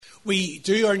We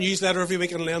do our newsletter every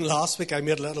week, and then last week I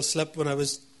made a little slip when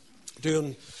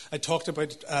I talked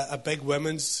about a big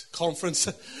women's conference.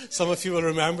 Some of you will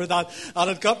remember that.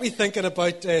 And it got me thinking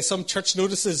about some church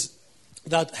notices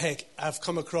that, I've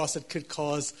come across that could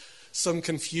cause some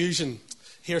confusion.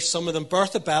 Here's some of them.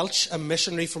 Bertha Belch, a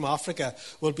missionary from Africa,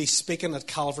 will be speaking at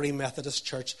Calvary Methodist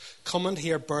Church. Come and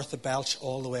hear Bertha Belch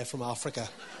all the way from Africa.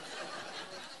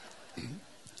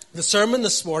 The sermon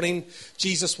this morning,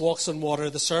 Jesus walks on water.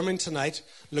 The sermon tonight,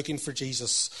 looking for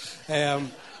Jesus.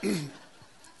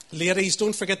 Ladies,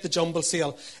 don't forget the jumble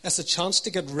sale. It's a chance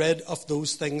to get rid of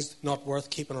those things not worth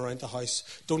keeping around the house.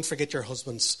 Don't forget your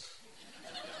husbands.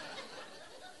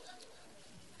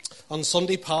 On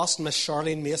Sunday past, Miss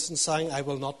Charlene Mason sang, "I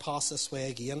will not pass this way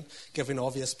again," giving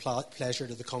obvious pleasure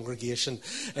to the congregation.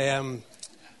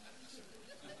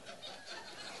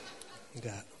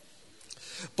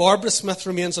 Barbara Smith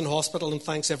remains in hospital and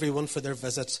thanks everyone for their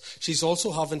visits. She's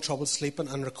also having trouble sleeping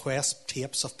and requests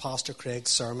tapes of Pastor Craig's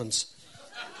sermons.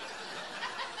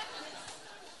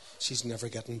 She's never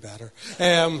getting better.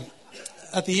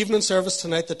 At the evening service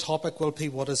tonight, the topic will be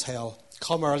 "What is Hell?"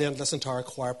 Come early and listen to our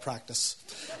choir practice.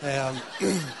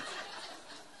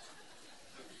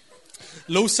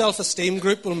 Low self-esteem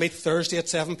group will meet Thursday at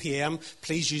 7 p.m.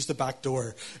 Please use the back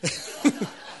door.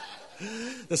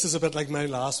 This is a bit like mine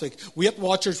last week. Weight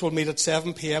Watchers will meet at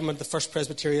 7 p.m. at the First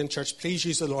Presbyterian Church. Please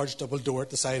use the large double door at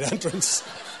the side entrance.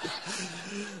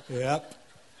 Yep.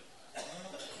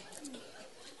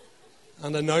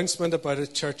 An announcement about a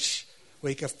church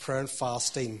week of prayer and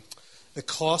fasting. The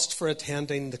cost for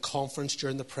attending the conference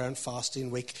during the prayer and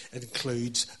fasting week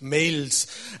includes meals.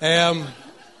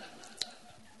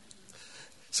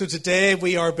 So today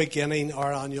we are beginning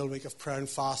our annual week of prayer and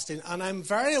fasting, and I'm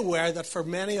very aware that for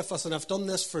many of us, and I've done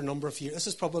this for a number of years, this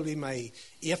is probably my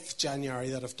 8th January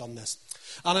that I've done this,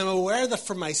 and I'm aware that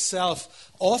for myself,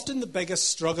 often the biggest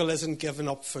struggle isn't giving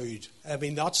up food. I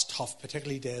mean, that's tough,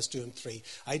 particularly days 2 and 3.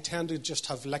 I tend to just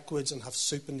have liquids and have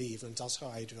soup in the evenings. That's how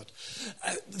I do it.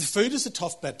 The food is a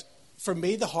tough bit. For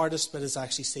me, the hardest bit is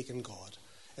actually seeking God.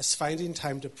 It's finding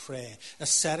time to pray. It's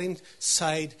setting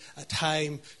aside a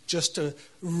time just to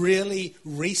really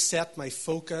reset my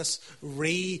focus,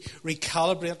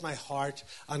 recalibrate my heart,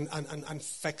 and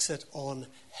fix it on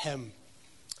Him.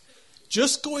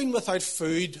 Just going without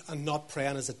food and not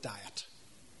praying is a diet.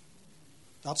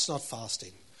 That's not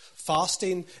fasting.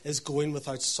 Fasting is going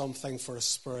without something for a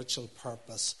spiritual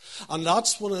purpose. And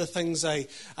that's one of the things I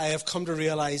have come to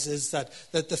realize is that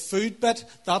the food bit,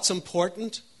 that's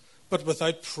important. But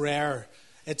without prayer,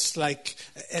 it's like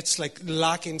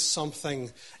lacking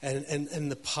something in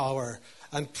the power.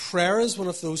 And prayer is one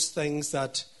of those things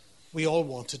that we all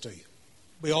want to do.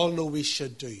 We all know we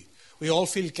should do. We all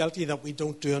feel guilty that we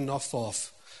don't do enough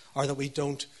of, or that we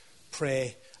don't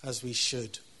pray as we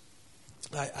should.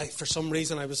 For some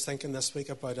reason, I was thinking this week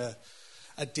about a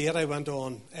date I went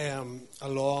on a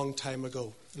long time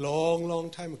ago. Long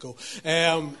time ago.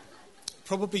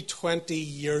 Probably 20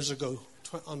 years ago.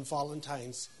 On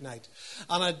Valentine's night.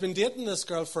 And I'd been dating this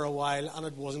girl for a while and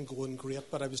it wasn't going great,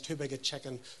 but I was too big a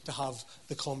chicken to have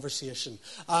the conversation.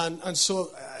 And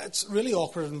so it's really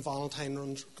awkward when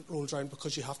Valentine rolls around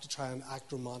because you have to try and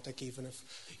act romantic even if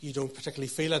you don't particularly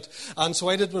feel it. And so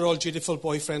I did what all dutiful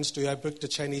boyfriends do. I booked a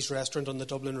Chinese restaurant on the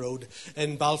Dublin Road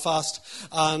in Belfast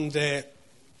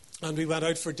and we went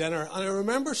out for dinner. And I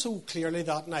remember so clearly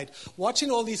that night,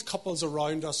 watching all these couples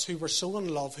around us who were so in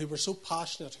love, who were so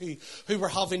passionate, who were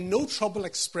having no trouble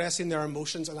expressing their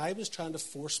emotions. And I was trying to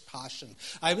force passion.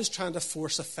 I was trying to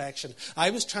force affection.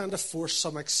 I was trying to force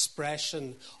some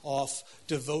expression of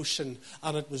devotion.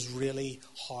 And it was really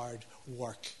hard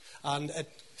work. And it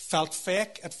felt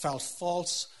fake. It felt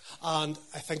false. And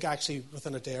I think actually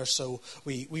within a day or so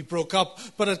we broke up.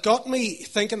 But it got me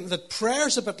thinking that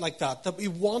prayer's a bit like that we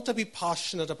want to be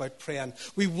passionate about praying.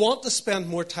 We want to spend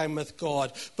more time with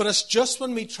God. But it's just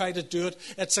when we try to do it,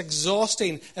 it's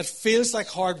exhausting. It feels like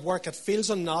hard work. It feels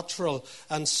unnatural.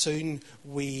 And soon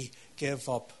we give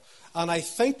up. And I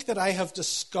think that I have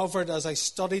discovered, as I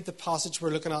studied the passage we're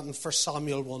looking at in 1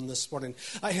 Samuel 1 this morning,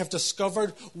 I have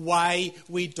discovered why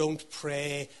we don't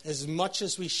pray as much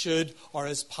as we should or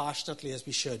as passionately as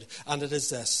we should. And it is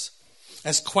this.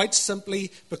 It's quite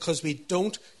simply because we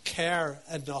don't care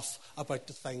enough about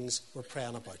the things we're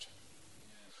praying about.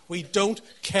 We don't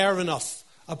care enough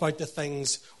about the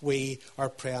things we are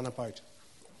praying about.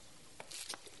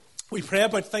 We pray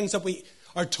about things that we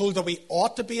are told that we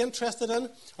ought to be interested in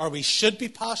or we should be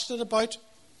passionate about.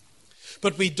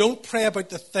 But we don't pray about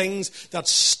the things that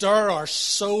stir our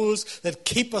souls, that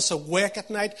keep us awake at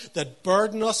night, that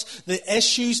burden us, the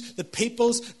issues, the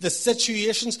peoples, the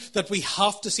situations that we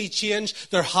have to see change.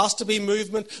 There has to be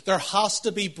movement. There has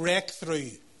to be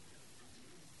breakthrough.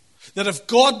 That if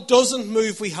God doesn't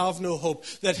move, we have no hope.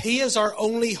 That He is our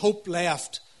only hope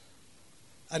left.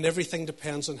 And everything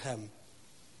depends on Him.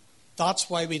 That's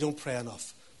why we don't pray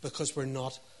enough. Because we're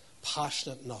not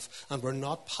passionate enough. And we're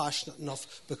not passionate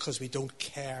enough because we don't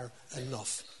care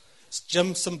enough.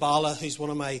 Jim Cymbala, who's one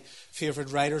of my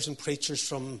favourite writers and preachers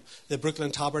from the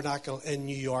Brooklyn Tabernacle in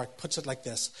New York, puts it like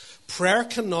this. Prayer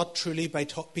cannot truly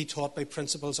be taught by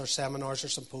principles or seminars or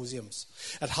symposiums.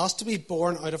 It has to be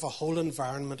born out of a whole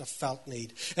environment of felt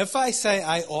need. If I say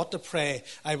I ought to pray,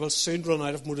 I will soon run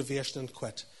out of motivation and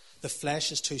quit. The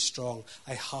flesh is too strong.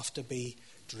 I have to be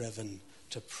driven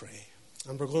to pray.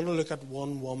 And we're going to look at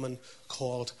one woman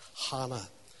called Hannah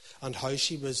and how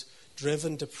she was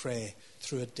driven to pray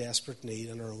through a desperate need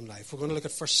in her own life. We're going to look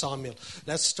at 1 Samuel.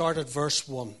 Let's start at verse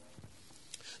 1.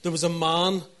 There was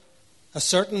a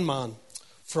certain man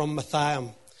from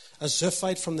Mathaim, a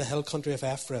Zuphite from the hill country of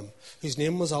Ephraim, whose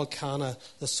name was Elkanah,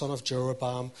 the son of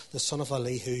Jeroboam, the son of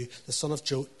Elihu, the son of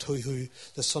Tohu,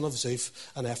 the son of Zuph,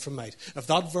 an Ephraimite. If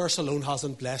that verse alone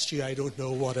hasn't blessed you, I don't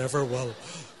know whatever will.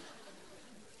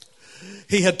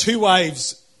 He had 2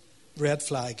 wives, red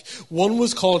flag. One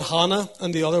was called Hannah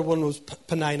and the other one was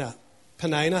Peninnah.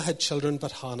 Peninnah had children,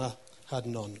 but Hannah had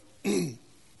none.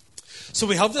 So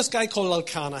we have this guy called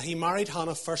Elkanah. He married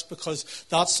Hannah first because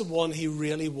that's the one he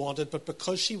really wanted, but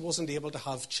because she wasn't able to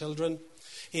have children,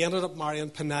 he ended up marrying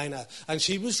Peninnah, and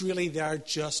she was really there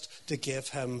just to give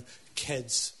him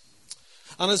kids.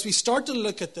 And as we start to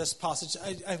look at this passage,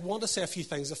 I want to say a few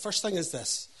things. The first thing is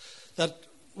this, that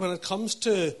when it comes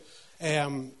to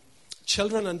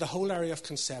children and the whole area of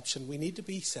conception, we need to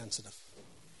be sensitive.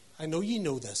 I know you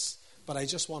know this, but I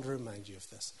just want to remind you of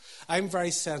this. I'm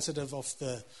very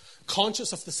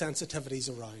conscious of the sensitivities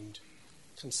around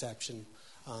conception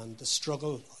and the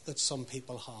struggle that some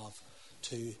people have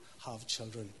to have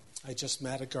children. I just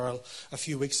met a girl a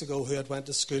few weeks ago who I went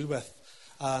to school with,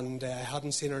 and I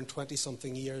hadn't seen her in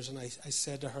 20-something years, and I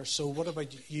said to her, so what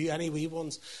about you, any wee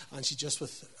ones? And she just,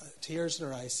 with tears in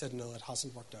her eyes, said, no, it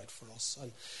hasn't worked out for us.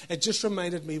 And it just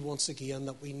reminded me once again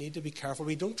that we need to be careful.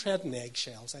 We don't tread in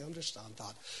eggshells, I understand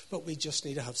that, but we just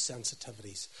need to have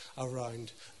sensitivities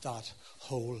around that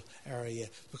whole area,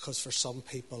 because for some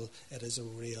people it is a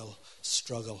real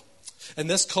struggle. In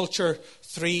this culture,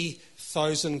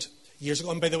 3,000 years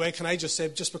ago, and by the way, can I just say,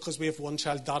 just because we have one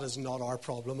child, that is not our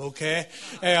problem, okay?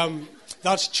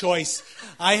 That's choice.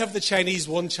 I have the Chinese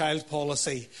one-child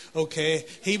policy, okay?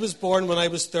 He was born when I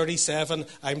was 37.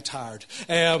 I'm tired.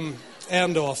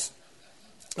 End of.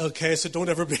 Okay, so don't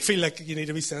ever feel like you need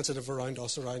to be sensitive around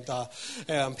us, around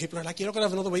that. People are like, you're not going to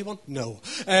have another wee one? No.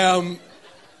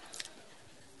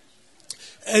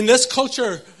 In this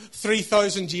culture,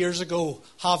 3,000 years ago,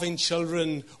 having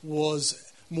children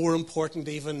was more important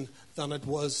even than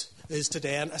is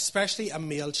today, and especially a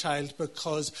male child,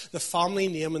 because the family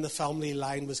name and the family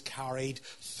line was carried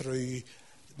through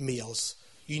males.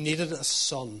 You needed a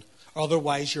son,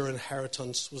 otherwise your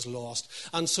inheritance was lost.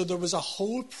 And so there was a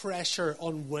whole pressure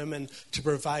on women to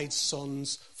provide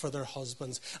sons for their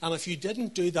husbands. And if you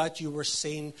didn't do that, you were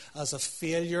seen as a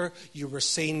failure, you were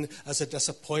seen as a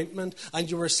disappointment, and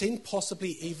you were seen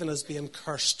possibly even as being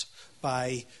cursed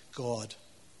by God.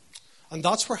 And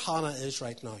that's where Hannah is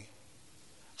right now.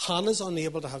 Hannah's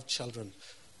unable to have children,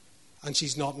 and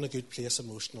she's not in a good place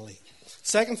emotionally.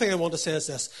 Second thing I want to say is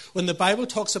this. When the Bible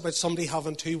talks about somebody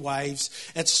having 2 wives,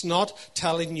 it's not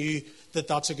telling you that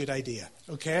that's a good idea,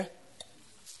 okay?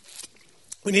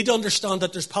 We need to understand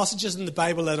that there's passages in the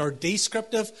Bible that are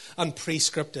descriptive and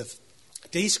prescriptive.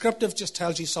 Descriptive just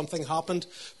tells you something happened.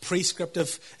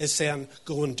 Prescriptive is saying,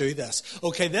 go and do this.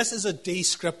 Okay, this is a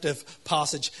descriptive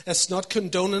passage. It's not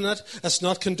condoning it. It's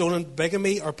not condoning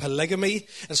bigamy or polygamy.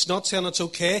 It's not saying it's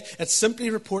okay. It's simply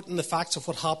reporting the facts of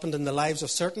what happened in the lives of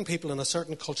certain people in a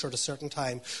certain culture at a certain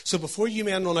time. So before you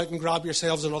men run out and grab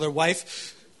yourselves another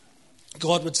wife,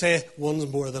 God would say, one's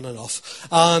more than enough.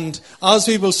 And as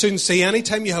we will soon see,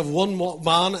 anytime you have one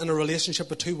man in a relationship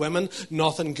with 2 women,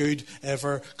 nothing good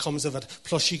ever comes of it.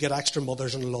 Plus you get extra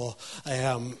mothers-in-law.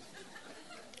 I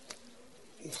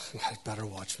better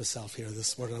watch myself here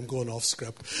this morning. I'm going off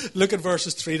script. Look at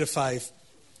verses 3-5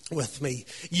 with me.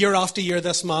 Year after year,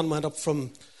 this man went up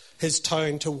from his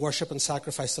town to worship and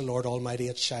sacrifice the Lord Almighty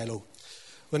at Shiloh.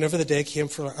 Whenever the day came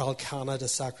for Elkanah to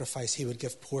sacrifice, he would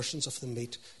give portions of the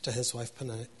meat to his wife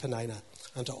Peninnah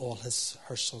and to all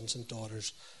her sons and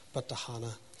daughters. But to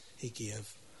Hannah he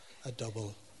gave a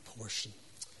double portion.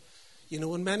 You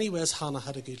know, in many ways, Hannah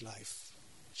had a good life.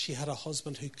 She had a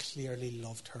husband who clearly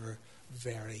loved her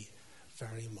very,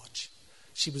 very much.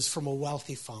 She was from a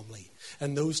wealthy family.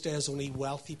 In those days, only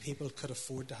wealthy people could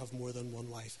afford to have more than one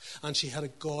wife. And she had a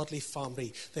godly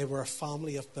family. They were a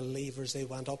family of believers. They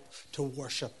went up to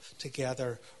worship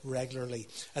together regularly.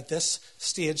 At this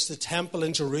stage, the temple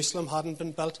in Jerusalem hadn't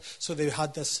been built, so they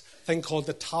had this thing called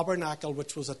the tabernacle,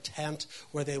 which was a tent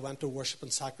where they went to worship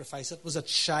and sacrifice. It was at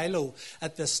Shiloh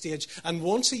at this stage. And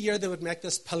once a year, they would make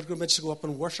this pilgrimage to go up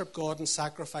and worship God and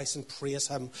sacrifice and praise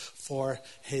him for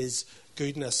his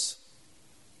goodness.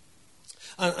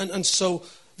 And so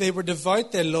they were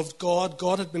devout, they loved God,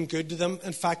 God had been good to them.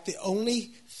 In fact, the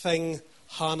only thing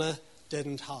Hannah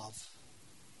didn't have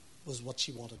was what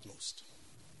she wanted most,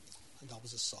 and that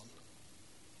was a son.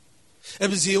 It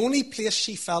was the only place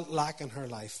she felt lack in her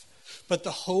life, but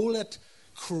the hole it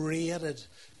created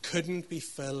couldn't be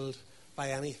filled by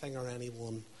anything or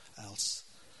anyone else.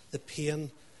 The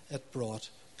pain it brought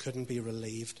couldn't be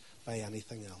relieved by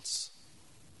anything else.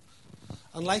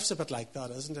 And life's a bit like that,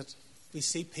 isn't it? We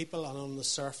see people, and on the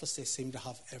surface, they seem to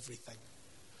have everything.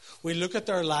 We look at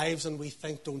their lives and we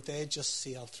think, don't they just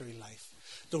sail through life?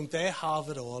 Don't they have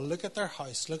it all? Look at their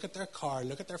house, look at their car,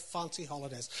 look at their fancy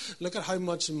holidays, look at how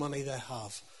much money they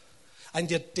have. And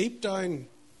yet, deep down,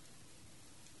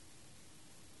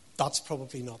 that's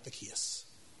probably not the case.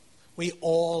 We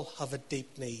all have a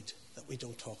deep need that we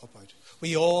don't talk about.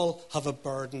 We all have a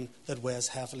burden that weighs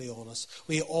heavily on us.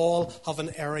 We all have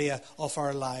an area of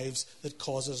our lives that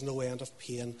causes no end of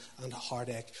pain and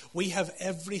heartache. We have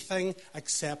everything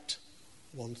except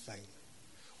one thing.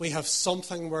 We have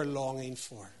something we're longing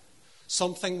for,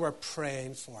 something we're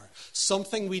praying for,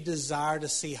 something we desire to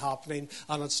see happening,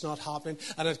 and it's not happening.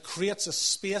 And it creates a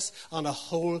space and a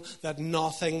hole that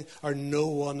nothing or no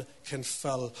one can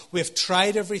fill. We've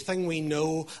tried everything we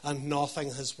know and nothing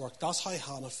has worked. That's how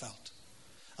Hannah felt.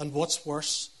 And what's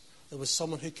worse, there was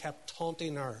someone who kept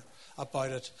taunting her about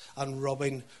it and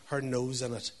rubbing her nose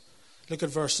in it. Look at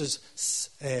verses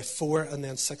 4 and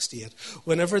then 68.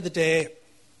 Whenever the day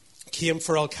came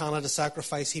for Elkanah to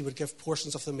sacrifice, he would give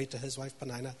portions of the meat to his wife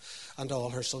Peninnah and to all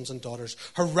her sons and daughters.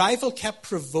 Her rival kept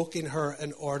provoking her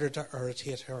in order to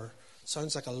irritate her.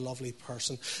 Sounds like a lovely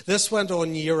person. This went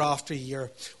on year after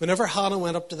year. Whenever Hannah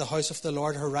went up to the house of the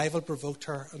Lord, her rival provoked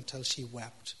her until she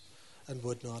wept and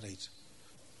would not eat.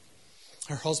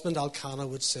 Her husband Elkanah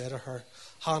would say to her,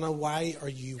 Hannah, why are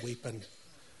you weeping?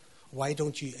 Why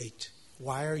don't you eat?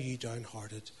 Why are you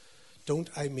downhearted? Don't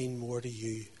I mean more to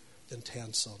you than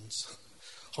 10 sons?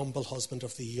 Humble husband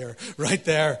of the year, right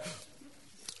there.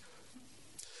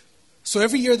 So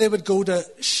every year they would go to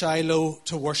Shiloh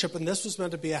to worship, and this was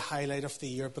meant to be a highlight of the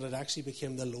year, but it actually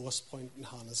became the lowest point in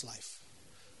Hannah's life.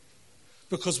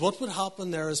 Because what would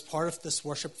happen there as part of this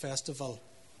worship festival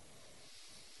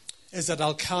is that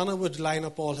Elkanah would line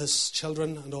up all his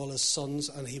children and all his sons,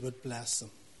 and he would bless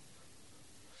them.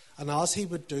 And as he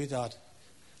would do that,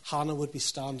 Hannah would be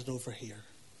standing over here,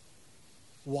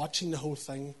 watching the whole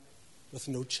thing with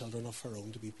no children of her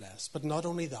own to be blessed. But not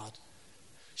only that,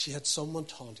 she had someone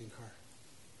taunting her.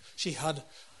 She had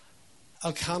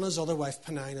Elkanah's other wife,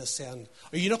 Peninnah, saying,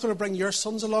 are you not going to bring your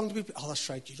sons along to be blessed? Oh, that's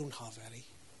right, you don't have any.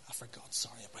 I forgot,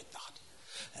 sorry about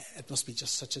that. It must be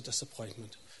just such a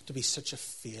disappointment to be such a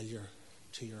failure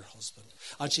to your husband.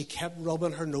 And she kept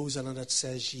rubbing her nose in it. It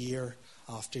says year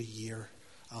after year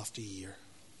after year.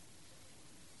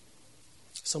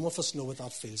 Some of us know what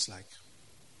that feels like.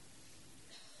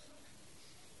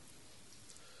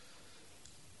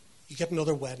 You get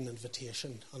another wedding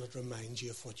invitation and it reminds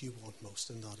you of what you want most,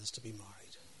 and that is to be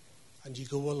married. And you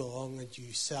go along and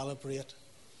you celebrate,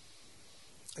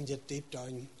 and yet deep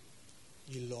down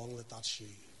you long that that's you.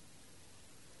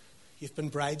 You've been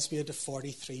bridesmaid to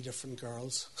 43 different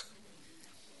girls.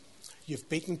 You've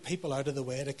beaten people out of the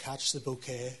way to catch the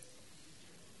bouquet,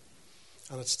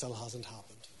 and it still hasn't happened.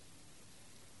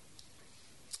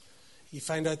 You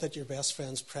find out that your best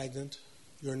friend's pregnant.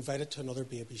 You're invited to another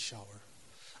baby shower.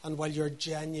 And while you're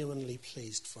genuinely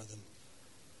pleased for them,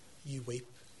 you weep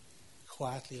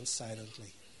quietly and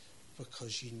silently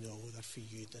because you know that for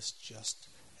you this just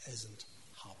isn't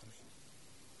happening.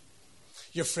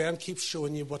 Your friend keeps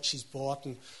showing you what she's bought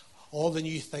and all the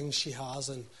new things she has,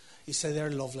 and you say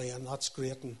they're lovely and that's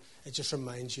great, and it just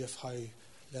reminds you of how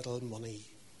little money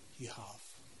you have.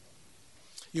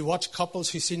 You watch couples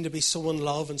who seem to be so in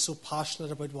love and so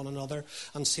passionate about one another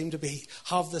and seem to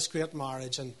have this great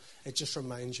marriage, and it just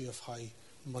reminds you of how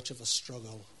much of a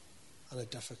struggle and a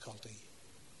difficulty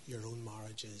your own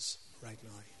marriage is right now.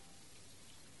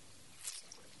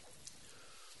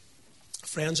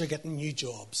 Friends are getting new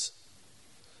jobs.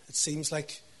 It seems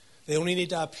like They only need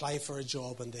to apply for a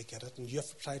job and they get it. And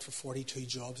you've applied for 42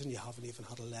 jobs and you haven't even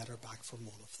had a letter back from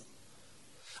one of them.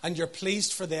 And you're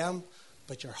pleased for them,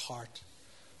 but your heart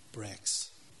breaks.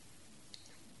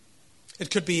 It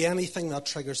could be anything that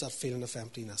triggers that feeling of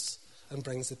emptiness and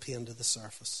brings the pain to the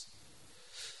surface.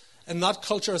 In that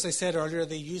culture, as I said earlier,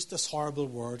 they used this horrible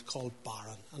word called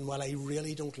barren. And while I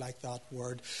really don't like that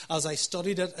word, as I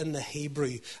studied it in the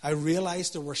Hebrew, I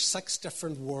realized there were 6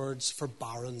 different words for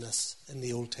barrenness in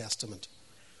the Old Testament.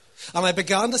 And I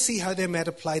began to see how they might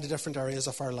apply to different areas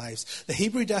of our lives. The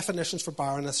Hebrew definitions for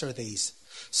barrenness are these: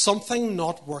 something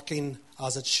not working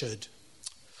as it should,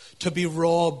 to be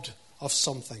robbed of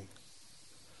something,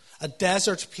 a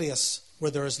desert place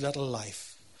where there is little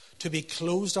life, to be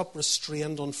closed up,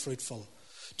 restrained, unfruitful,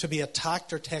 to be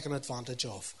attacked or taken advantage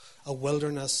of, a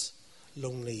wilderness,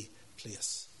 lonely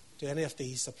place. Do any of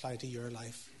these apply to your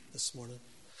life this morning?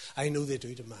 I know they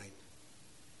do to mine.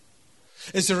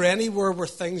 Is there anywhere where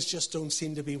things just don't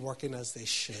seem to be working as they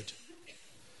should?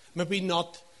 Maybe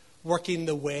not working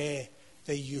the way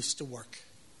they used to work.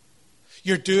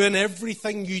 You're doing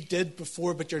everything you did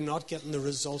before, but you're not getting the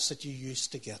results that you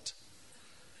used to get.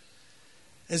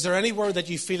 Is there anywhere that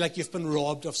you feel like you've been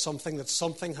robbed of something, that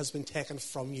something has been taken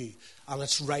from you and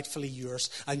it's rightfully yours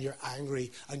and you're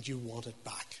angry and you want it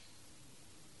back?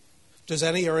 Does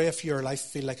any area of your life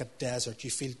feel like a desert?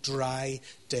 You feel dry,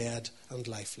 dead and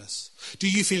lifeless? Do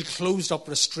you feel closed up,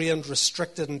 restrained,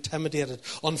 restricted, intimidated,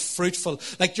 unfruitful?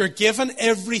 Like you're given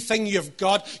everything you've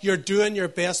got, you're doing your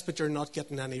best, but you're not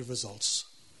getting any results?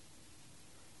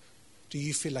 Do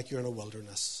you feel like you're in a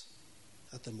wilderness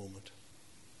at the moment?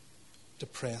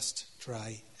 Depressed,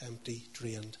 dry, empty,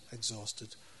 drained,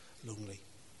 exhausted, lonely.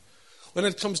 When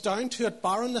it comes down to it,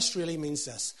 barrenness really means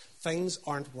this: things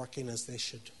aren't working as they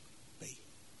should be.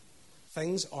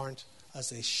 Things aren't as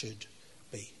they should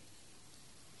be.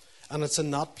 And it's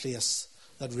in that place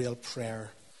that real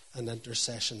prayer and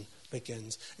intercession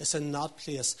begins. It's in that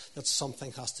place that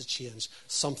something has to change.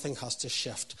 Something has to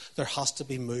shift. There has to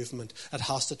be movement. It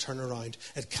has to turn around.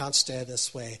 It can't stay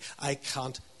this way. I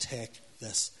can't take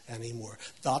this anymore.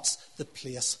 That's the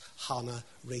place Hannah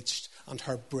reached, and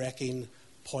her breaking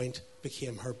point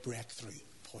became her breakthrough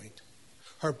point.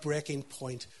 Her breaking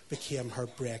point became her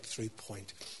breakthrough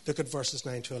point. Look at verses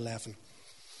 9 to 11.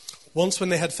 Once when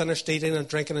they had finished eating and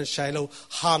drinking in Shiloh,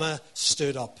 Hannah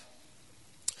stood up.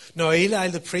 Now Eli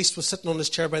the priest was sitting on his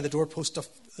chair by the doorpost of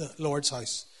the Lord's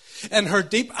house. In her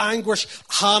deep anguish,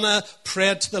 Hannah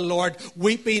prayed to the Lord,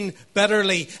 weeping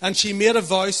bitterly. And she made a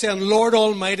vow, saying, Lord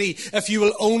Almighty, if you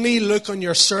will only look on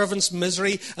your servant's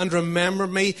misery and remember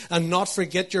me and not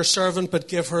forget your servant, but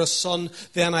give her a son,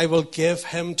 then I will give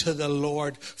him to the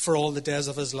Lord for all the days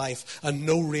of his life, and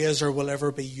no razor will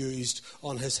ever be used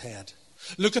on his head.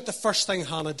 Look at the first thing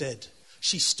Hannah did.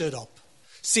 She stood up.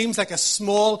 Seems like a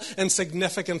small,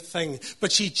 insignificant thing,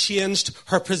 but she changed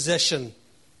her position.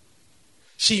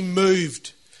 She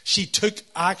moved. She took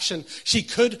action. She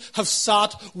could have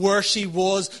sat where she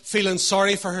was, feeling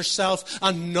sorry for herself,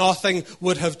 and nothing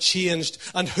would have changed.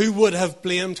 And who would have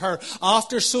blamed her?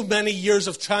 After so many years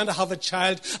of trying to have a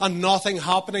child and nothing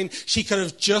happening, she could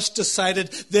have just decided,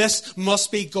 this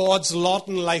must be God's lot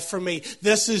in life for me.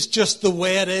 This is just the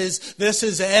way it is. This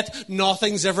is it.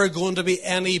 Nothing's ever going to be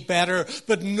any better.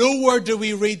 But nowhere do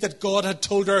we read that God had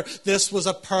told her this was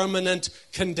a permanent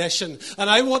condition. And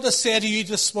I want to say to you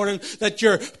this morning that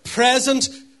your present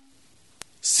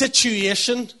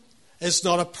situation is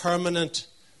not a permanent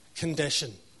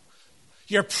condition.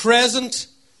 Your present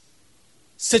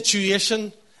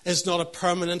situation is not a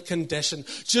permanent condition.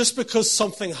 Just because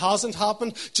something hasn't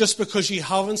happened, just because you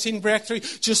haven't seen breakthrough,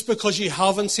 just because you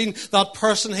haven't seen that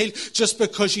person healed, just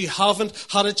because you haven't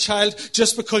had a child,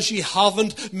 just because you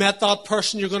haven't met that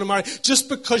person you're going to marry, just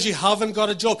because you haven't got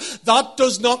a job, that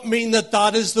does not mean that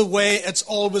that is the way it's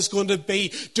always going to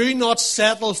be. Do not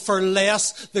settle for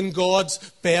less than God's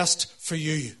best for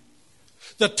you.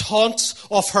 The taunts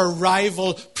of her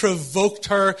rival provoked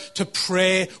her to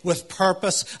pray with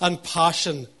purpose and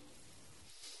passion.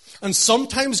 And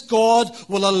sometimes God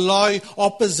will allow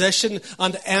opposition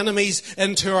and enemies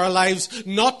into our lives,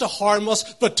 not to harm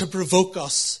us, but to provoke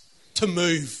us to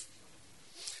move.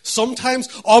 Sometimes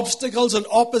obstacles and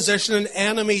opposition and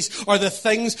enemies are the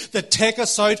things that take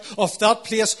us out of that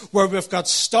place where we've got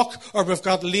stuck or we've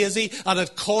got lazy, and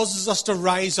it causes us to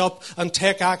rise up and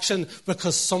take action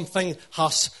because something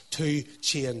has to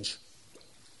change.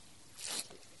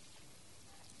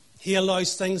 He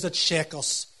allows things that shake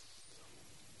us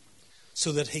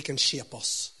so that he can shape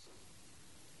us.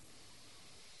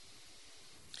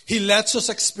 He lets us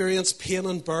experience pain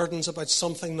and burdens about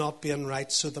something not being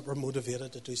right so that we're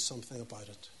motivated to do something about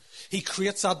it. He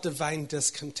creates that divine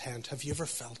discontent. Have you ever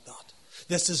felt that?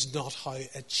 This is not how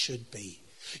it should be.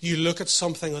 You look at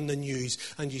something on the news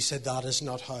and you say, that is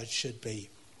not how it should be.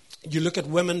 You look at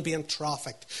women being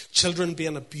trafficked, children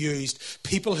being abused,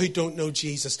 people who don't know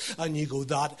Jesus, and you go,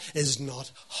 that is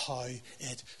not how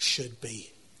it should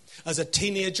be. As a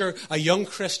teenager, a young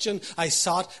Christian, I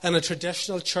sat in a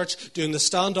traditional church doing the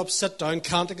stand-up, sit-down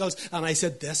canticles, and I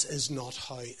said, this is not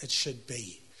how it should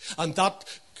be. And that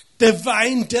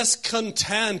divine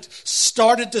discontent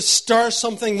started to stir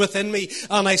something within me,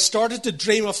 and I started to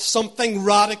dream of something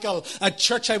radical, a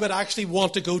church I would actually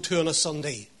want to go to on a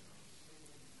Sunday.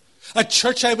 A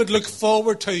church I would look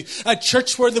forward to. A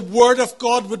church where the Word of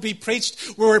God would be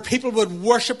preached, where people would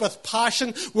worship with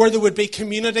passion, where there would be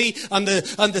community and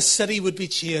the city would be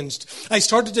changed. I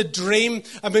started to dream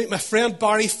about my friend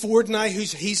Barry Ford and I,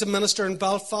 he's a minister in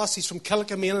Belfast. He's from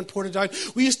Killicomane and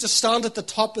Portadown. We used to stand at the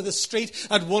top of the street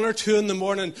at 1 or 2 in the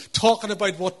morning talking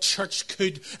about what church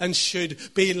could and should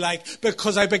be like,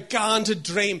 because I began to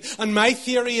dream. And my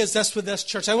theory is this with this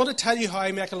church. I want to tell you how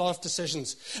I make a lot of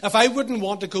decisions. If I wouldn't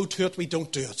want to go to it, we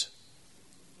don't do it.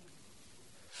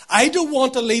 I don't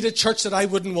want to lead a church that I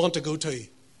wouldn't want to go to.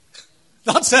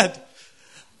 That's it.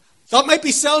 That might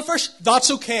be selfish.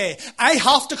 That's okay. I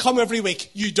have to come every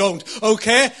week. You don't.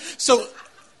 Okay? So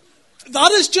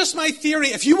that is just my theory.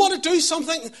 If you want to do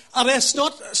something and it's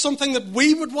not something that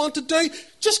we would want to do,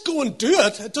 just go and do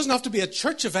it. It doesn't have to be a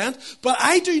church event. But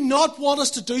I do not want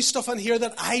us to do stuff in here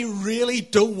that I really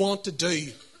don't want to do.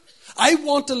 I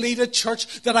want to lead a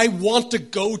church that I want to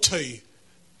go to,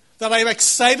 that I'm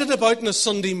excited about on a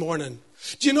Sunday morning.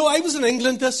 Do you know, I was in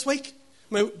England this week.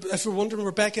 If you're wondering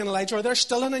where Becky and Elijah are, they're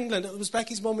still in England. It was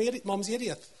Becky's mum's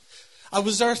 80th. I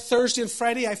was there Thursday and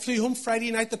Friday. I flew home Friday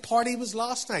night. The party was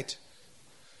last night.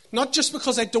 Not just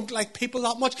because I don't like people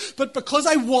that much, but because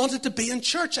I wanted to be in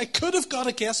church. I could have got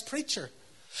a guest preacher.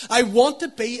 I want to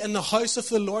be in the house of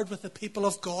the Lord with the people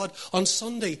of God on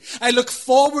Sunday. I look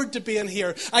forward to being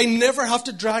here. I never have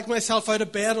to drag myself out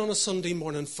of bed on a Sunday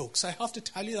morning, folks. I have to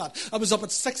tell you that. I was up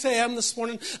at 6 a.m. this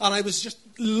morning and I was just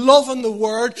loving the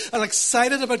Word and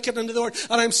excited about getting into the Word.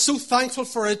 And I'm so thankful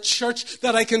for a church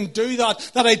that I can do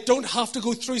that I don't have to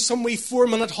go through some wee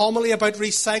 4-minute homily about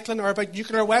recycling or about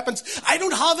nuclear weapons. I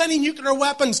don't have any nuclear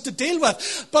weapons to deal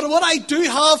with. But what I do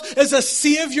have is a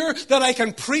Saviour that I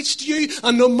can preach to you,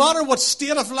 and no matter what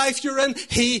state of life you're in,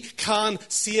 He can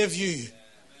save you.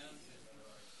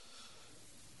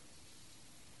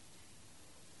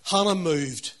 Hannah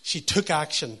moved. She took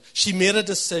action. She made a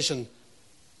decision.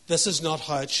 This is not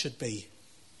how it should be.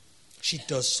 She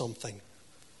does something.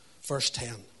 Verse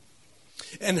 10.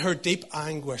 In her deep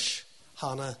anguish,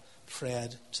 Hannah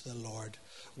prayed to the Lord,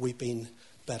 weeping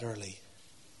bitterly.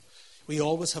 We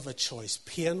always have a choice.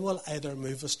 Pain will either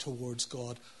move us towards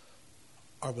God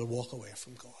or we'll walk away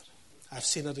from God. I've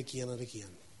seen it again and again.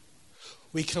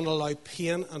 We can allow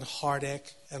pain and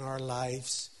heartache in our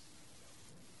lives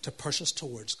to push us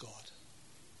towards God,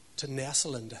 to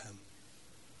nestle into Him.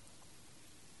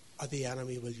 Or the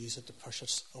enemy will use it to push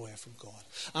us away from God.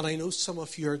 And I know some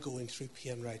of you are going through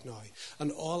pain right now.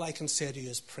 And all I can say to you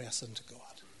is press into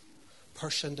God.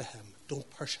 Push into Him. Don't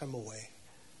push Him away.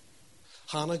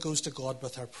 Hannah goes to God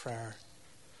with her prayer.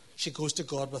 She goes to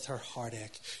God with her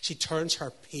heartache. She turns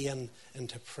her pain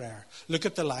into prayer. Look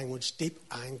at the language, deep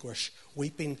anguish,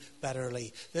 weeping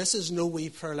bitterly. This is no wee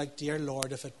prayer like, dear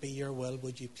Lord, if it be your will,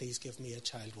 would you please give me a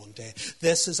child one day?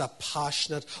 This is a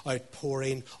passionate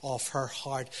outpouring of her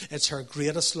heart. It's her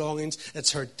greatest longings.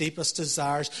 It's her deepest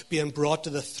desires being brought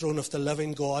to the throne of the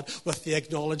living God with the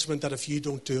acknowledgement that if you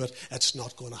don't do it, it's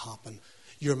not going to happen.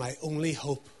 You're my only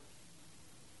hope.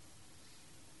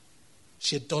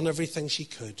 She had done everything she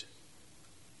could.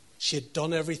 She had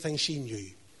done everything she knew.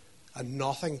 And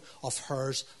nothing of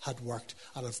hers had worked.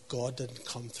 And if God didn't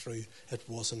come through, it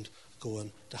wasn't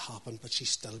going to happen. But she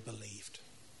still believed.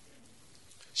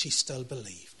 She still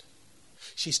believed.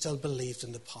 She still believed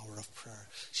in the power of prayer.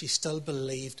 She still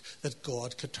believed that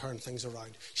God could turn things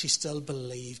around. She still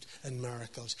believed in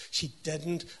miracles. She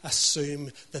didn't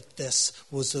assume that this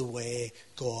was the way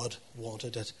God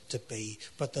wanted it to be,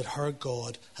 but that her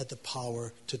God had the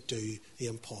power to do the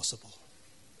impossible.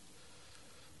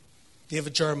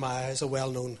 David Jeremiah is a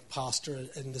well-known pastor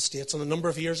in the States. And a number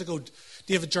of years ago,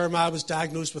 David Jeremiah was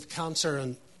diagnosed with cancer.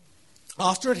 And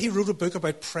after it, he wrote a book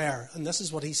about prayer. And this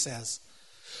is what he says.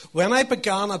 When I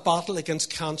began a battle against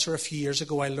cancer a few years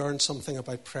ago, I learned something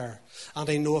about prayer. And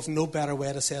I know of no better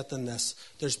way to say it than this.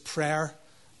 There's prayer,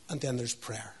 and then there's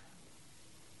prayer.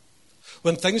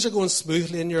 When things are going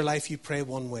smoothly in your life, you pray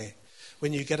one way.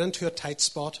 When you get into a tight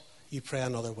spot, you pray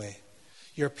another way.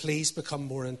 Your pleas become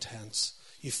more intense.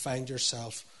 You find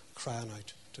yourself crying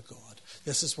out to God.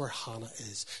 This is where Hannah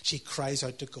is. She cries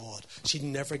out to God. She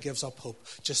never gives up hope.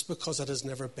 Just because it has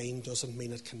never been doesn't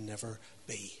mean it can never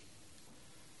be.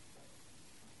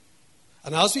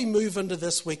 And as we move into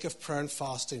this week of prayer and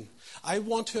fasting, I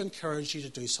want to encourage you to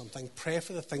do something. Pray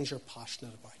for the things you're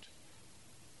passionate about.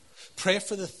 Pray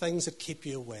for the things that keep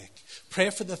you awake. Pray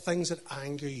for the things that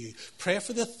anger you. Pray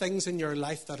for the things in your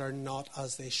life that are not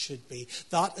as they should be.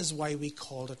 That is why we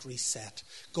call it reset.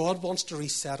 God wants to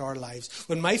reset our lives.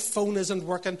 When my phone isn't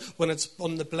working, when it's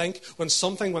on the blink, when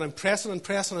I'm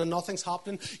pressing and nothing's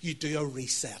happening, you do a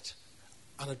reset.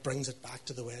 And it brings it back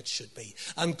to the way it should be.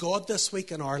 And God this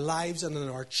week in our lives and in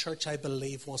our church, I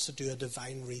believe, wants to do a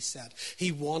divine reset.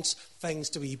 He wants things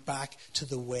to be back to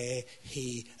the way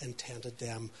He intended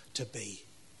them to be.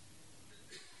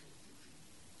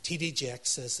 T.D. Jakes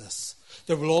says this: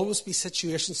 there will always be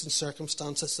situations and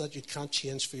circumstances that you can't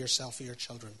change for yourself or your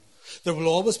children. There will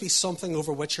always be something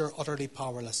over which you're utterly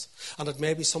powerless, and it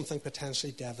may be something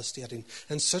potentially devastating.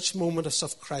 In such moments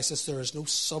of crisis, there is no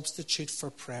substitute for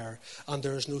prayer, and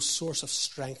there is no source of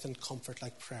strength and comfort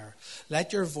like prayer.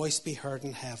 Let your voice be heard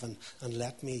in heaven, and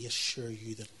let me assure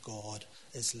you that God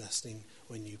is listening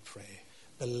when you pray.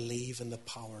 Believe in the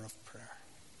power of prayer.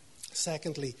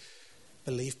 Secondly,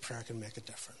 believe prayer can make a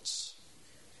difference.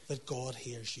 That God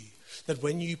hears you. That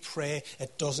when you pray,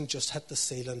 it doesn't just hit the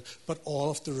ceiling, but all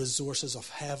of the resources of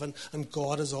heaven, and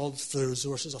God has all of the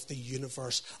resources of the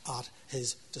universe at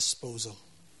His disposal.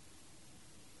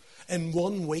 In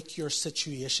 1 week, your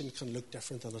situation can look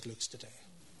different than it looks today.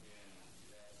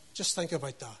 Just think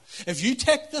about that. If you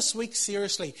take this week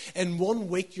seriously, in 1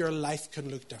 week, your life can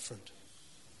look different.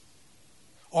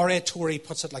 R.A. Torrey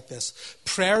puts it like this: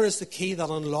 prayer is the key that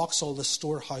unlocks all the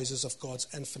storehouses of God's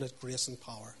infinite grace and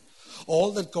power.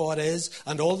 All that God is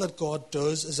and all that God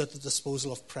does is at the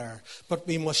disposal of prayer. But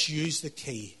we must use the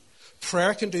key.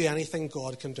 Prayer can do anything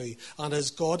God can do. And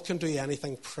as God can do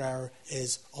anything, prayer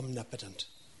is omnipotent.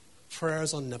 Prayer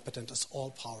is omnipotent. It's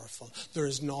all powerful. There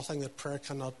is nothing that prayer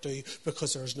cannot do,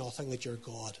 because there is nothing that your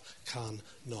God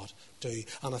cannot do.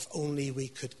 And if only we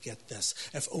could get this,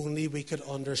 if only we could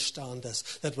understand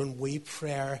this, that when we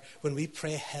pray,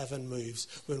 heaven moves.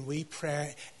 When we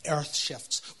pray, earth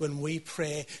shifts. When we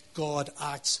pray, God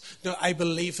acts. Now, I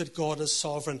believe that God is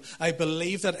sovereign. I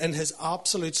believe that in His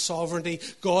absolute sovereignty,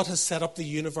 God has set up the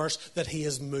universe, that He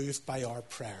is moved by our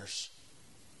prayers.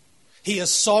 He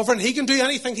is sovereign. He can do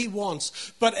anything He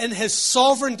wants. But in His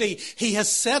sovereignty, He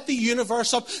has set the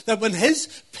universe up that when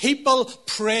His people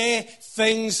pray,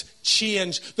 things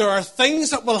change. There are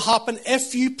things that will happen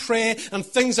if you pray, and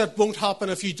things that won't happen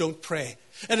if you don't pray.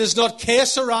 It is not que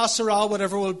sera, sera,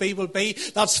 whatever will be, will be.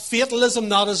 That's fatalism,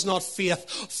 that is not faith.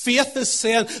 Faith is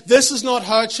saying, this is not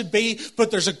how it should be,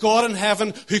 but there's a God in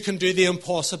heaven who can do the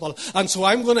impossible. And so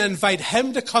I'm going to invite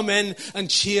Him to come in and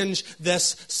change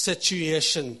this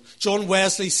situation. John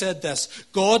Wesley said this: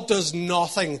 God does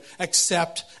nothing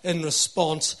except in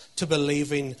response to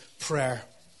believing prayer.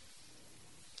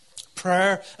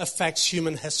 Prayer affects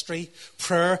human history,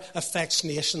 prayer affects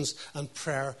nations, and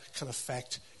prayer can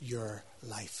affect your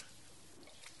life.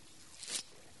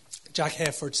 Jack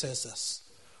Hayford says this: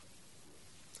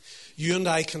 you and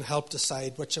I can help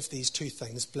decide which of these two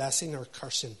things, blessing or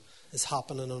cursing, is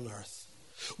happening on earth.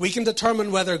 We can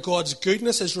determine whether God's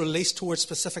goodness is released towards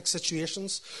specific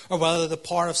situations, or whether the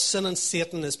power of sin and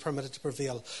Satan is permitted to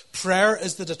prevail. Prayer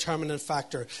is the determining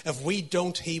factor. If we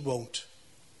don't, He won't.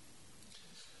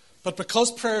 But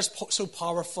because prayer is so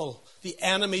powerful, the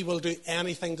enemy will do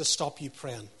anything to stop you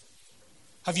praying.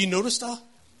 Have you noticed that?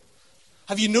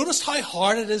 Have you noticed how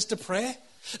hard it is to pray?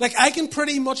 Like, I can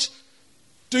pretty much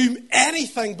do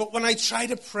anything, but when I try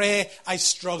to pray, I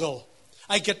struggle.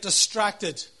 I get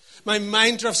distracted. My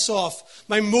mind drifts off.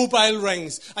 My mobile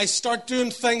rings. I start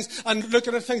doing things and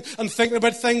looking at things and thinking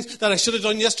about things that I should have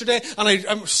done yesterday, and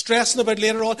I'm stressing about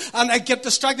later on, and I get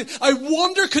distracted. I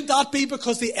wonder, could that be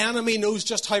because the enemy knows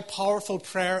just how powerful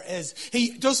prayer is?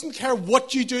 He doesn't care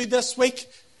what you do this week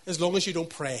as long as you don't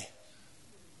pray.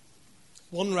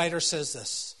 One writer says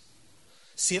this: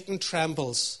 Satan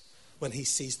trembles when he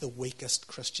sees the weakest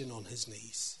Christian on his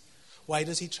knees. Why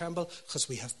does he tremble? Because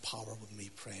we have power when we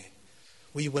pray.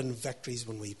 We win victories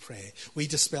when we pray. We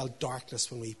dispel darkness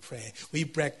when we pray. We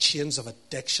break chains of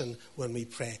addiction when we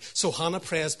pray. So Hannah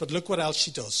prays, but look what else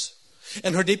she does.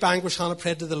 In her deep anguish, Hannah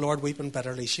prayed to the Lord, weeping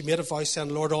bitterly. She made a vow saying,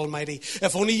 Lord Almighty,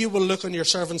 if only you will look on your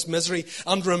servant's misery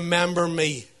and remember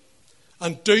me.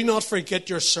 And do not forget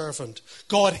your servant.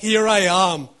 God, here I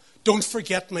am. Don't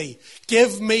forget me.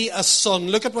 Give me a son.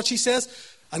 Look at what she says.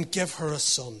 And give her a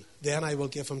son. Then I will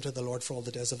give him to the Lord for all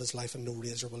the days of his life, and no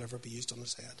razor will ever be used on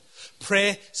his head.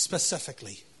 Pray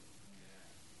specifically.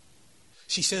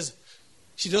 She says,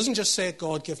 she doesn't just say,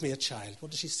 God, give me a child.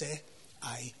 What does she say?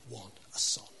 I want a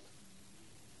son.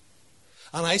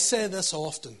 And I say this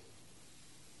often,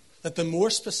 that the more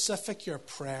specific your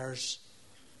prayers,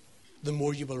 the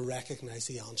more you will recognize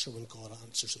the answer when God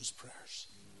answers those prayers.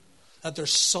 That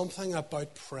there's something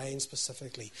about praying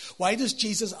specifically. Why does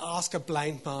Jesus ask a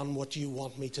blind man, what do you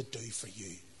want me to do for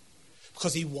you?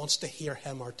 Because he wants to hear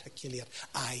him articulate,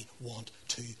 I want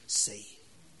to see.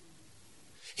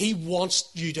 He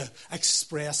wants you to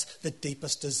express the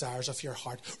deepest desires of your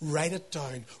heart. Write it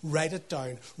down, write it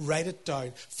down, write it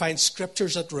down. Find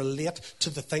scriptures that relate to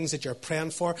the things that you're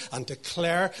praying for and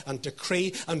declare and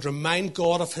decree and remind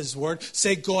God of his word.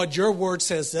 Say, God, your word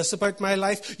says this about my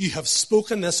life. You have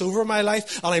spoken this over my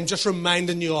life and I'm just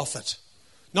reminding you of it.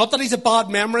 Not that he's a bad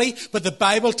memory, but the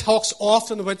Bible talks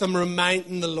often about them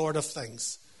reminding the Lord of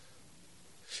things.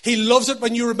 He loves it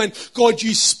when you remind, God,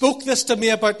 you spoke this to me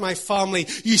about my family.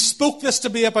 You spoke this to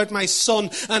me about my son.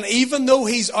 And even though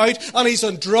he's out and he's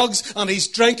on drugs and he's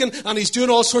drinking and he's doing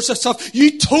all sorts of stuff,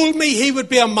 you told me he would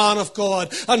be a man of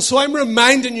God. And so I'm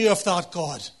reminding you of that,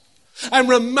 God. I'm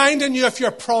reminding you of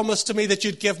your promise to me that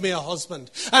you'd give me a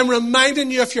husband. I'm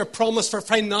reminding you of your promise for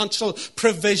financial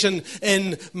provision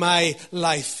in my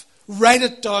life. Write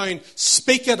it down.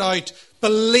 Speak it out.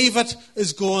 Believe it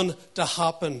is going to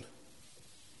happen.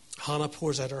 Hannah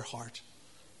pours out her heart.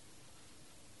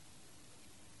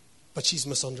 But she's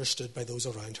misunderstood by those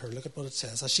around her. Look at what it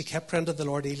says. As she kept praying to the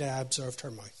Lord, Eli observed her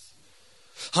mouth.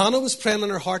 Hannah was praying in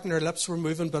her heart and her lips were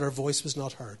moving, but her voice was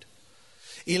not heard.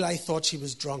 Eli thought she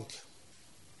was drunk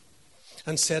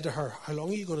and said to her, how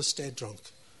long are you going to stay drunk?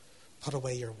 Put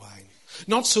away your wine.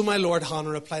 Not so, my lord,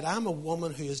 Hannah replied. I am a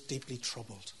woman who is deeply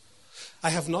troubled. I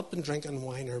have not been drinking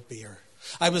wine or beer.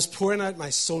 I was pouring out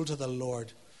my soul to the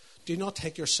Lord. Do not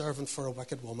take your servant for a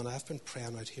wicked woman. I have been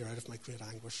praying out here out of my great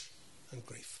anguish and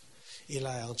grief.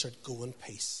 Eli answered, go in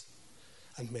peace,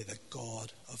 and may the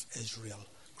God of Israel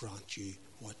grant you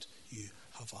what you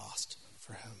have asked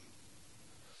for him.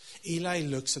 Eli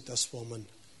looks at this woman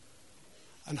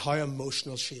and how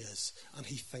emotional she is, and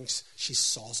he thinks she's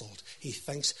sozzled. He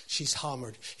thinks she's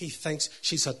hammered. He thinks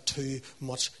she's had too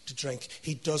much to drink.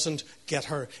 He doesn't get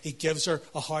her. He gives her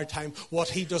a hard time. What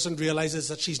he doesn't realize is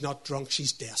that she's not drunk,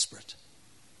 she's desperate.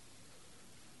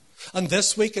 And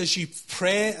this week, as you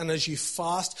pray and as you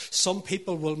fast, some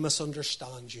people will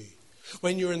misunderstand you.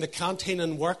 When you're in the canteen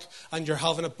and work and you're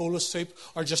having a bowl of soup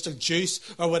or just a juice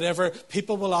or whatever,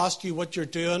 people will ask you what you're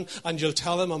doing and you'll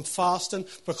tell them I'm fasting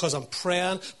because I'm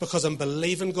praying, because I'm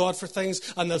believing God for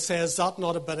things, and they'll say, is that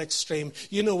not a bit extreme?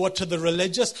 You know what, to the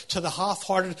religious, to the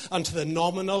half-hearted and to the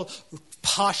nominal,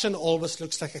 passion always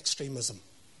looks like extremism.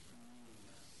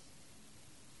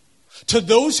 To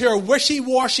those who are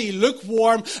wishy-washy,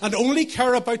 lukewarm, and only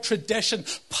care about tradition,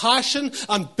 passion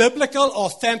and biblical,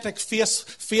 authentic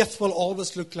faith will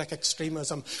always look like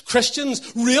extremism.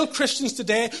 Christians, real Christians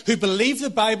today, who believe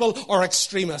the Bible are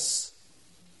extremists.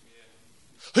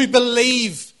 Who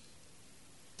believe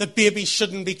that babies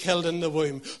shouldn't be killed in the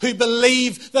womb. Who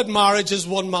believe that marriage is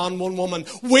one man, one woman.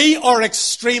 We are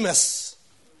extremists.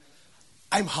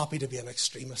 I'm happy to be an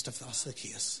extremist if that's the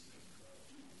case.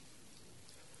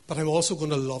 But I'm also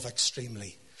going to love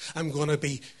extremely. I'm going to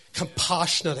be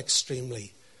compassionate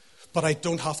extremely. But I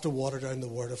don't have to water down the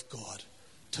word of God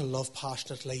to love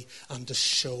passionately and to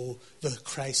show the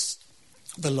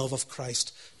love of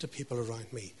Christ to people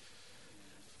around me.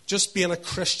 Just being a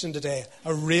Christian today,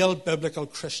 a real biblical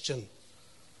Christian,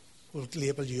 will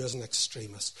label you as an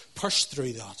extremist. Push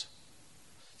through that.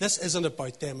 This isn't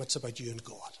about them, it's about you and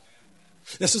God.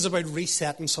 This is about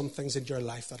resetting some things in your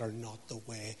life that are not the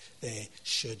way they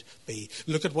should be.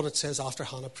 Look at what it says after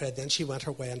Hannah prayed. Then she went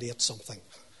her way and ate something.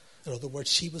 In other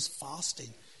words, she was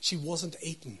fasting. She wasn't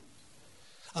eating.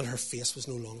 And her face was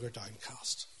no longer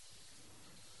downcast.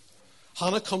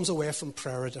 Hannah comes away from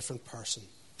prayer a different person.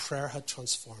 Prayer had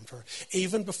transformed her.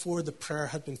 Even before the prayer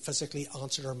had been physically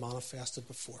answered or manifested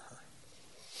before her.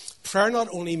 Prayer not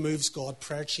only moves God,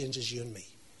 prayer changes you and me.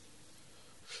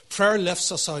 Prayer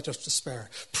lifts us out of despair.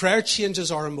 Prayer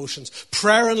changes our emotions.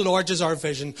 Prayer enlarges our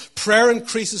vision. Prayer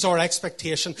increases our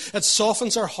expectation. It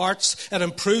softens our hearts. It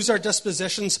improves our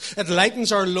dispositions. It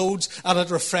lightens our loads and it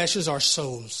refreshes our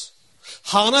souls.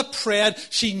 Hannah prayed.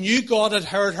 She knew God had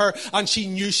heard her and she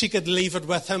knew she could leave it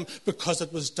with him because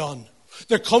it was done.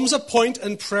 There comes a point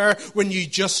in prayer when you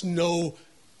just know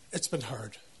it's been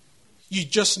heard. You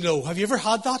just know. Have you ever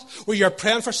had that? Where you're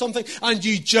praying for something and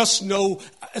you just know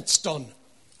it's done.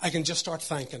 I can just start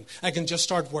thanking. I can just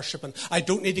start worshiping. I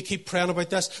don't need to keep praying about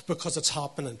this because it's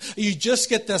happening. You just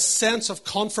get this sense of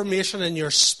confirmation in your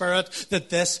spirit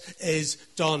that this is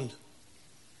done.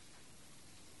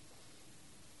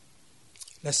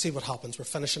 Let's see what happens. We're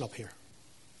finishing up here.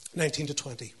 19 to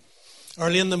 20.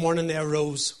 Early in the morning they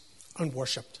arose and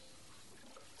worshipped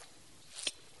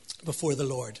before the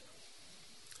Lord,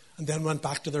 and then went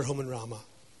back to their home in Ramah.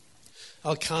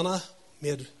 Elkanah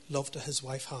made love to his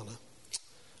wife Hannah,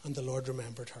 and the Lord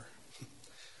remembered her.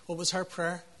 What was her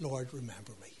prayer? Lord,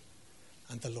 remember me.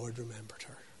 And the Lord remembered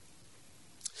her.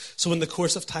 So in the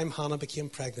course of time, Hannah became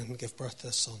pregnant and gave birth to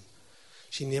a son.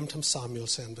 She named him Samuel,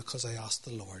 saying, because I asked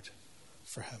the Lord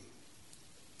for him.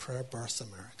 Prayer births a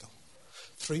miracle.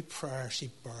 Through prayer,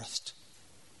 she birthed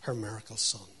her miracle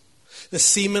son. The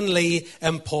seemingly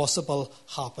impossible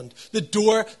happened. The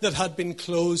door that had been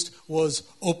closed was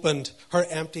opened. Her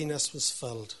emptiness was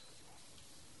filled.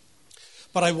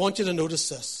 But I want you to notice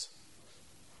this.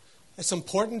 It's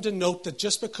important to note that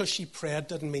just because she prayed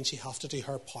didn't mean she had to do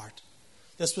her part.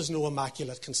 This was no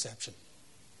immaculate conception.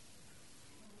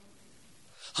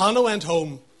 Hannah went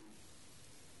home.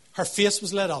 Her face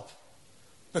was lit up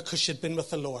because she'd been with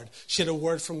the Lord. She had a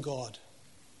word from God.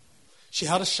 She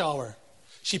had a shower.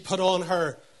 She put on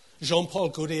her Jean Paul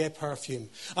Gaultier perfume.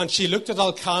 And she looked at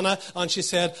Elkanah and she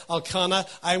said, Elkanah,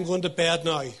 I'm going to bed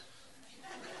now.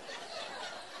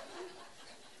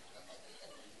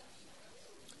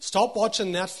 Stop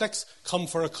watching Netflix, come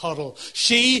for a cuddle.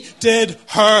 She did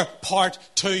her part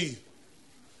too.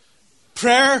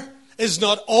 Prayer is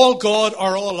not all God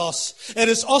or all us. It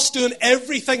is us doing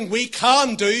everything we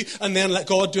can do and then let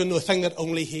God do the thing that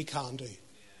only He can do.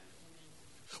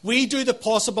 We do the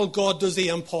possible, God does the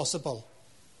impossible.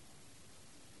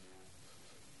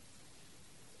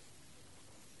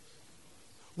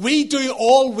 We do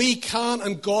all we can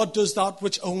and God does that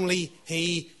which only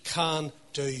He can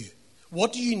do.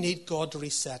 What do you need God to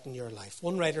reset in your life?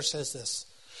 One writer says this.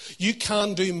 You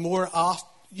can do more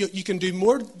you can do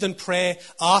more than pray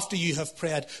after you have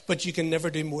prayed, but you can never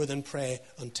do more than pray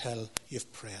until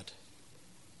you've prayed.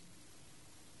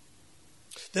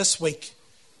 This week,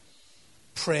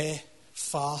 pray,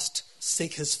 fast,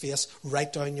 seek His face,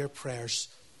 write down your prayers.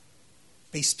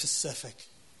 Be specific.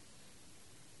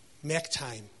 Make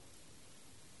time.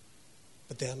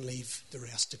 But then leave the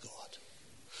rest to God.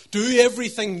 Do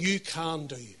everything you can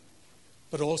do,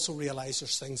 but also realize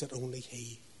there's things that only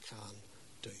He can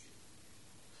do.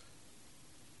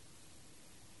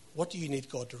 What do you need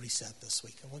God to reset this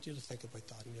week? I want you to think about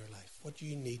that in your life. What do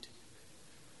you need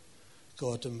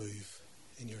God to move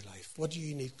in your life? What do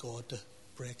you need God to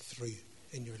break through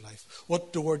in your life?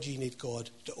 What door do you need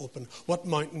God to open? What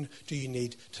mountain do you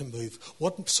need to move?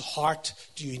 What heart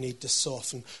do you need to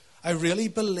soften? I really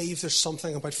believe there's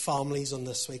something about families on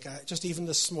this week. Just even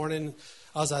this morning,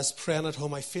 as I was praying at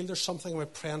home, I feel there's something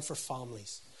about praying for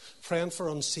families. Praying for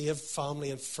unsaved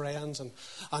family and friends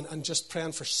and just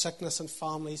praying for sickness in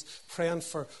families, praying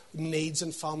for needs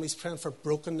in families, praying for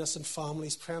brokenness in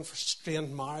families, praying for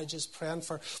strained marriages, praying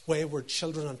for wayward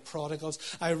children and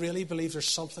prodigals. I really believe there's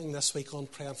something this week on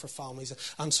praying for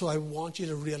families. And so I want you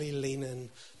to really lean in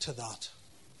to that.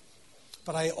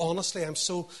 But I'm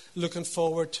so looking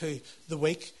forward to the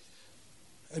week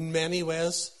in many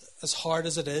ways, as hard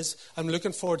as it is. I'm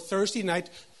looking forward. Thursday night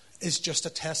is just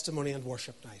a testimony and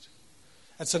worship night.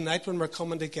 It's a night when we're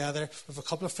coming together. We have a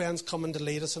couple of friends coming to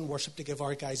lead us in worship to give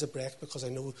our guys a break because I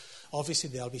know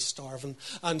obviously they'll be starving.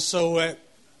 And so I've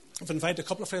invited a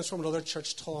couple of friends from another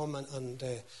church, Tom and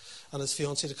his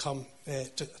fiancée, to come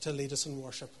to lead us in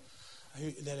worship.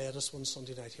 They led us one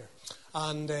Sunday night here.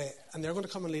 And they're going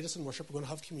to come and lead us in worship. We're going to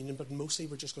have communion, but mostly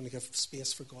we're just going to give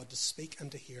space for God to speak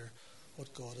and to hear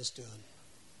what God is doing.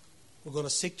 We're going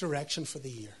to seek direction for the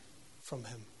year from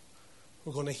Him.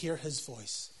 We're going to hear His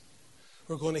voice.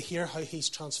 We're going to hear how He's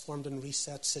transformed and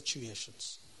reset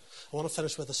situations. I want to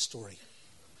finish with a story.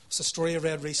 It's a story I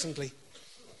read recently.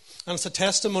 And it's a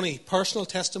testimony, personal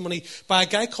testimony, by a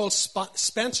guy called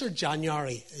Spencer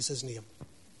January is his name.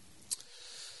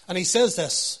 And he says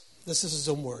this is his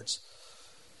own words.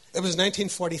 It was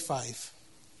 1945,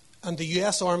 and the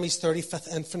US Army's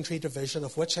 35th Infantry Division,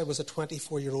 of which I was a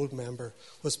 24-year-old member,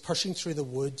 was pushing through the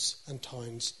woods and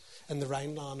towns in the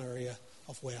Rhineland area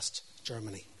of West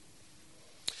Germany.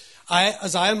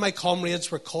 As I and my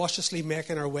comrades were cautiously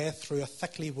making our way through a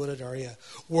thickly wooded area,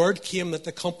 word came that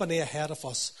the company ahead of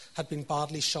us had been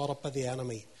badly shot up by the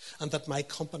enemy, and that my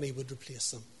company would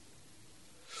replace them.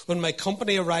 When my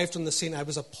company arrived on the scene, I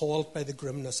was appalled by the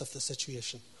grimness of the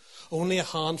situation. Only a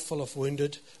handful of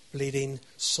wounded, bleeding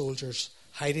soldiers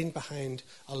hiding behind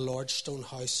a large stone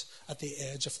house at the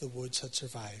edge of the woods had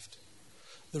survived.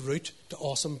 The route to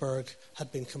Ossenberg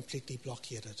had been completely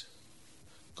blockaded.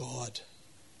 God,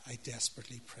 I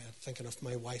desperately prayed, thinking of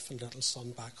my wife and little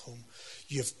son back home.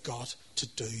 You've got to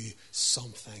do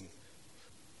something.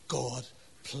 God,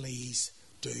 please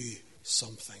do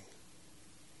something.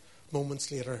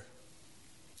 Moments later,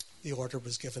 the order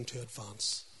was given to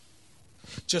advance.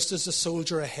 Just as the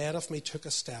soldier ahead of me took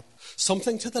a step,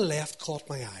 something to the left caught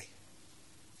my eye.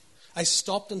 I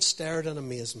stopped and stared in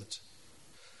amazement.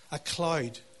 A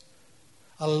cloud,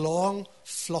 a long,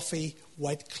 fluffy,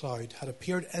 white cloud, had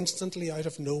appeared instantly out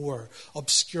of nowhere,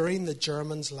 obscuring the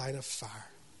Germans' line of fire.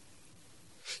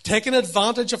 Taking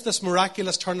advantage of this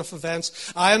miraculous turn of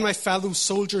events, I and my fellow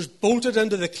soldiers bolted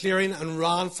into the clearing and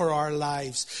ran for our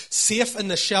lives. Safe in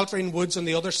the sheltering woods on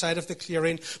the other side of the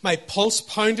clearing, my pulse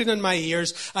pounding in my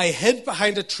ears, I hid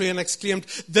behind a tree and exclaimed,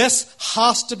 "This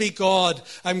has to be God.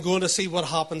 I'm going to see what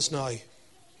happens now."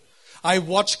 I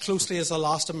watched closely as the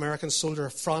last American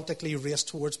soldier frantically raced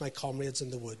towards my comrades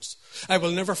in the woods. I will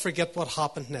never forget what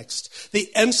happened next.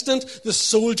 The instant the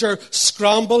soldier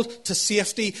scrambled to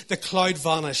safety, the cloud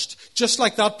vanished. Just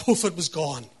like that, poof, it was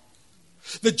gone.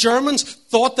 The Germans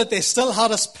thought that they still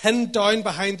had us pinned down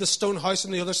behind the stone house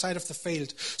on the other side of the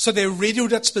field. So they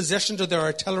radioed its position to their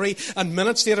artillery, and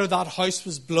minutes later that house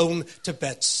was blown to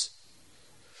bits.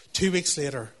 2 weeks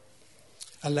later,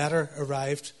 a letter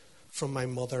arrived from my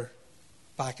mother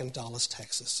back in Dallas,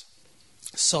 Texas.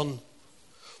 "Son,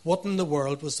 what in the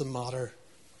world was the matter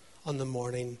on the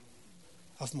morning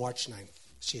of March 9th,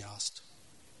 she asked.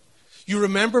 "You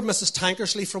remember Mrs.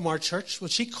 Tankersley from our church? Well,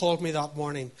 she called me that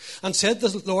morning and said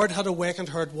the Lord had awakened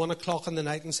her at 1 o'clock in the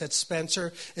night and said,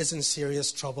 'Spencer is in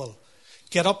serious trouble.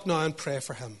 Get up now and pray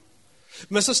for him.'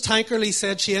 Mrs. Tankersley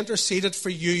said she interceded for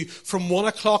you from 1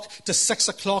 o'clock to 6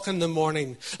 o'clock in the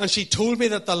morning. And she told me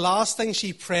that the last thing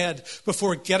she prayed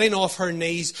before getting off her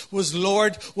knees was,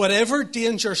 'Lord, whatever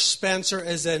danger Spencer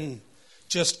is in,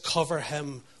 just cover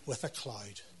him with a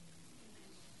cloud.'"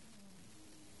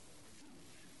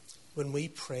 When we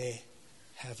pray,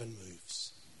 heaven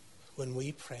moves. When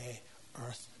we pray,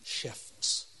 earth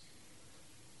shifts.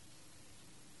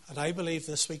 And I believe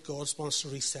this week God wants to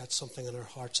reset something in our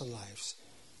hearts and lives.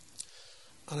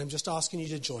 And I'm just asking you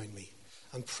to join me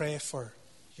and pray for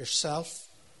yourself,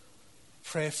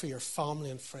 pray for your family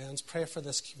and friends, pray for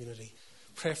this community,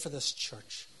 pray for this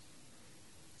church,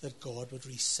 that God would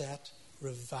reset,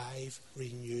 revive,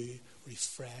 renew,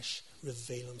 refresh,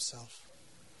 reveal himself,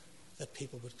 that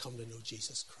people would come to know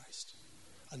Jesus Christ,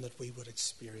 and that we would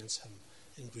experience him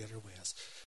in greater ways.